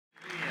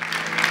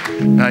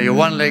Now your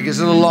one leg is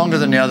a little longer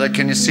than the other.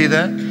 Can you see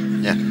that?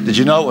 Yeah. Did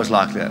you know it was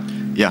like that?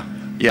 Yeah.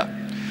 Yeah.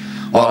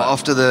 Well,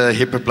 after the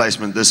hip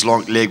replacement, this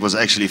long leg was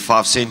actually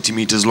 5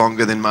 centimeters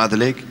longer than my other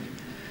leg.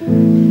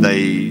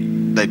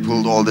 They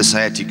pulled all the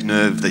sciatic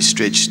nerve, they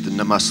stretched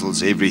the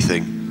muscles,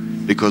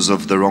 everything, because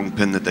of the wrong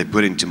pin that they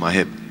put into my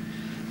hip.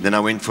 Then I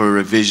went for a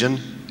revision,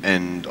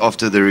 and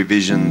after the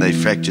revision, they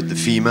fractured the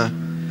femur,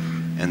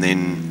 and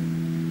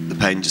then the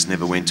pain just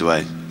never went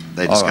away.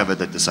 They discovered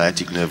that the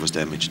sciatic nerve was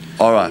damaged.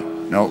 All right.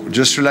 Now,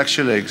 just relax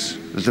your legs.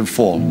 Let them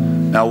fall.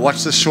 Now,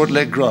 watch the short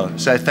leg grow.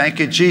 Say, thank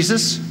you,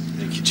 Jesus.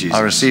 Thank you, Jesus.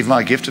 I receive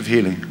my gift of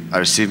healing. I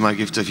receive my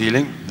gift of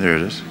healing. There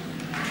it is.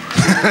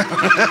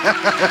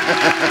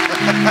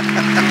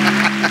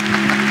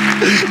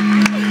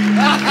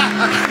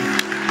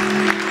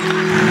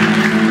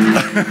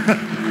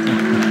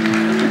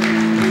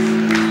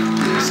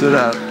 Sit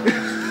up.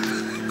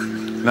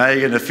 Now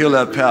you're going to feel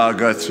that power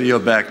go through your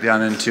back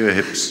down into your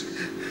hips.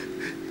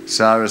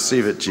 So I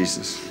receive it,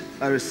 Jesus.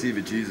 I receive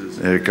it, Jesus.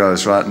 There it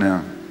goes right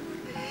now.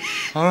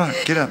 All right,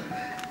 get up.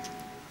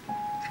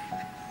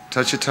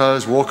 Touch your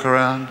toes, walk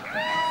around.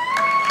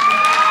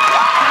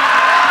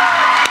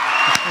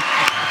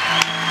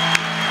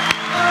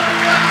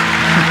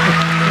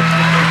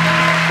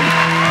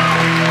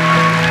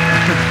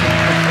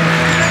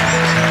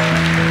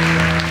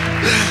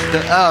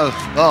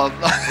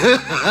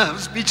 I'm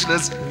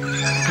speechless.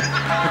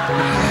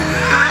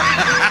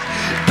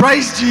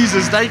 Praise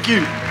Jesus, thank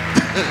you.